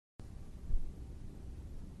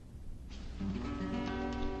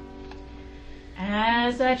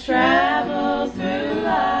As I travel through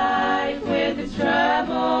life with its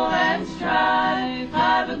trouble and strife,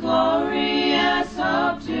 I've a glorious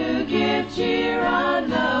hope to give cheer on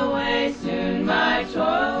the way. Soon my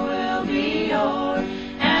toil will be o'er,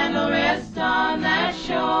 and I'll rest on that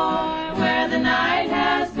shore where the night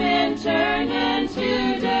has been turned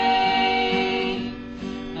into day.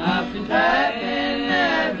 Up in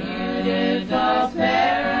the beautiful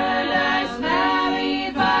paradise valley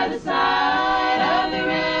by the side of the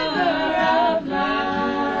river of life.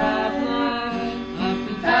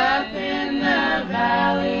 Up in the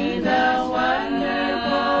valley, the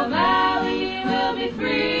wonderful valley, will be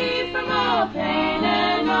free from all pain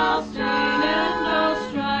and all strife.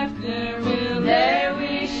 There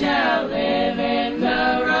we shall live in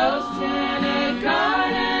the rose-tinted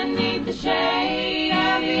garden, 'neath the shade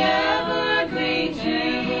of the evergreen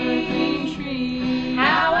tree.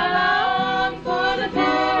 How I long for the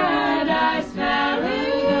paradise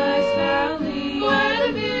valley, where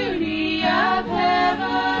the beauty of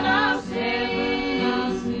heaven I'll see.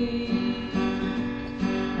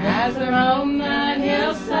 As I roam that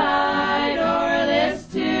hillside, or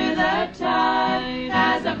list to the tide,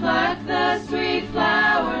 as I pluck the sweet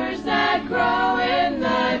flowers that grow in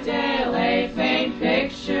the dale, a faint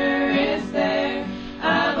picture is there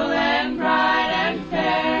of a land bright and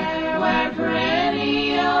fair, where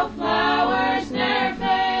perennial flowers ne'er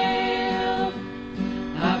fail.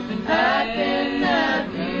 Up in the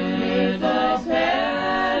beautiful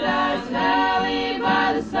paradise valley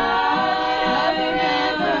by the side of the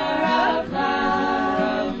river of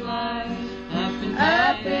life.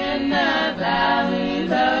 Up in the valley,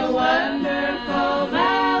 the wonderful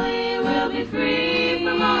valley, will be free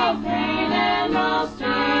from all pain and all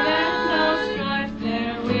strife.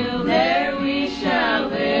 There we shall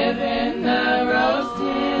live in the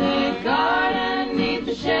rose-tinted garden, 'neath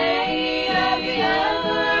the shade of the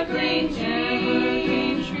evergreen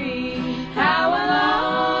tree. How I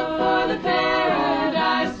long for the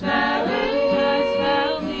paradise valley,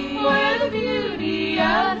 where the beauty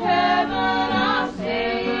of heaven I'll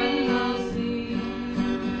see.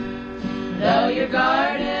 Though your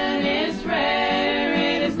garden is rare,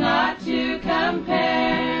 it is not to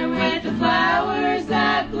compare with the flowers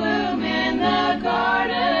that bloom in the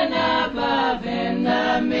garden above. In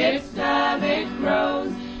the midst of it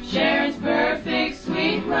grows Sharon's perfect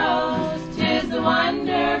sweet rose. 'Tis the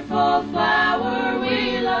wonderful flower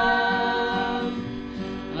we love.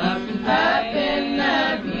 Up in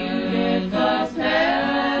the beautiful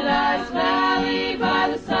paradise valley by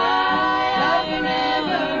the side of the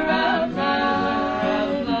river of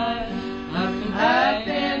life. Up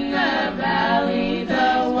in the valley,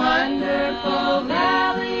 the wonderful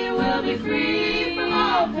valley, will be free from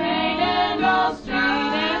all pain and all strife.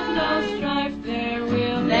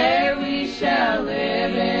 There we shall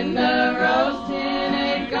live in the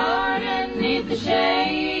rose-tinted garden, 'neath the shade